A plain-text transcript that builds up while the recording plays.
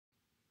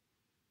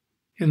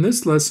In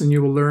this lesson,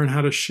 you will learn how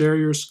to share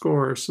your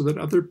score so that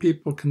other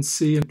people can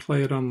see and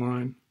play it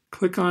online.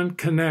 Click on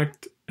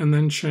Connect and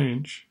then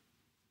Change.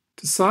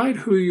 Decide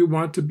who you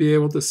want to be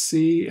able to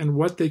see and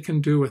what they can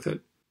do with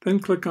it. Then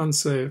click on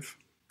Save.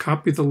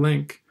 Copy the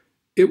link.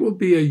 It will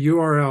be a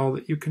URL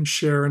that you can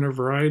share in a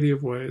variety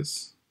of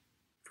ways.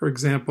 For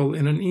example,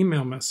 in an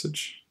email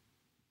message,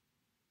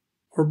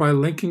 or by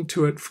linking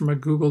to it from a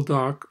Google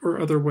Doc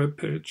or other web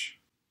page.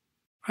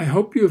 I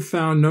hope you have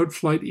found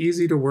Noteflight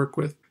easy to work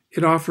with.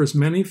 It offers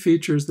many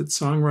features that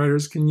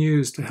songwriters can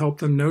use to help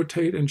them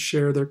notate and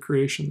share their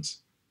creations.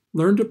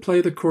 Learn to play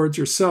the chords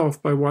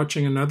yourself by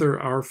watching another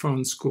Our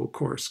Phone School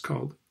course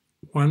called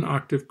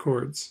Octave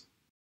Chords.